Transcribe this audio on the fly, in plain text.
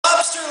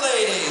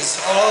Ladies.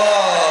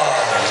 Oh,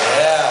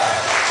 yeah.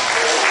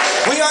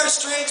 We are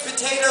Strange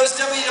Potatoes,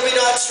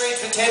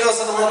 www.strangepotatoes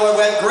on the World Wide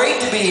Web.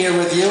 Great to be here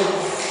with you.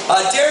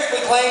 Derek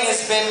McLean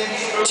has been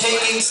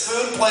taking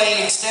spoon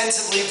playing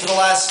extensively for the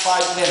last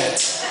 5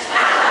 minutes.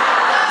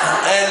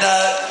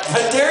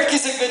 But Derek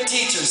is a good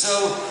teacher,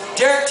 so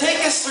Derek,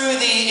 take us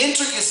through the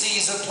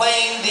intricacies of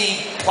playing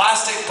the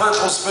plastic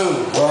purple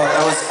spoon. Well,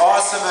 that was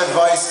awesome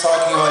advice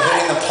talking about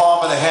hitting the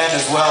palm of the hand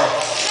as well.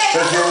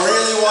 But if you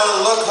really want to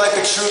look like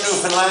a true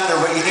Newfoundlander,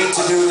 what you need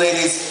to do,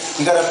 ladies,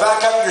 you got to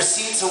back up your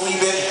seats a wee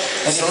bit,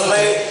 and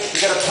you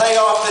got to play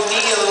off the knee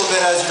a little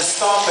bit as you're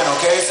stomping,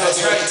 okay? So that's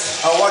right.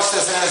 I'll watch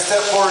this, and I'm going to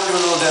step forward and do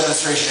a little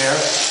demonstration here.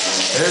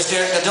 There's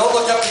Derek. Now don't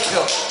look up to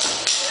kill.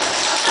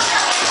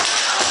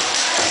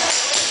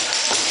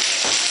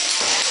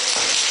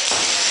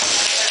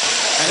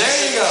 And there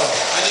you go.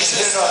 And you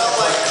should smell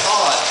like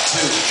cod,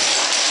 too.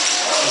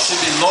 You should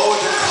be low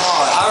to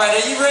cod. All right,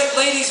 are you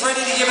ladies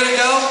ready to give it a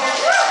go?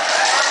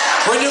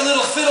 We're going to do a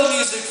little fiddle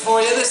music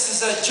for you. This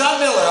is John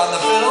Miller on the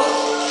fiddle.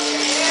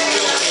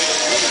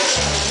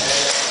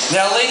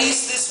 Now,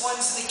 ladies, this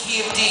one's in the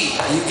key of D.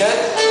 Are you good?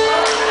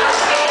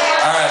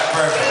 All right,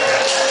 perfect.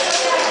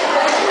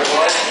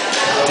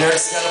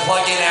 Derek's got to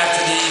plug in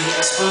after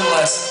the spoon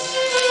lesson.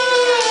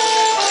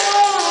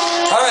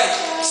 All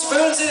right,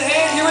 spoons in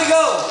hand. Here we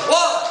go.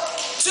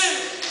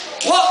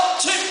 1, 2, 1.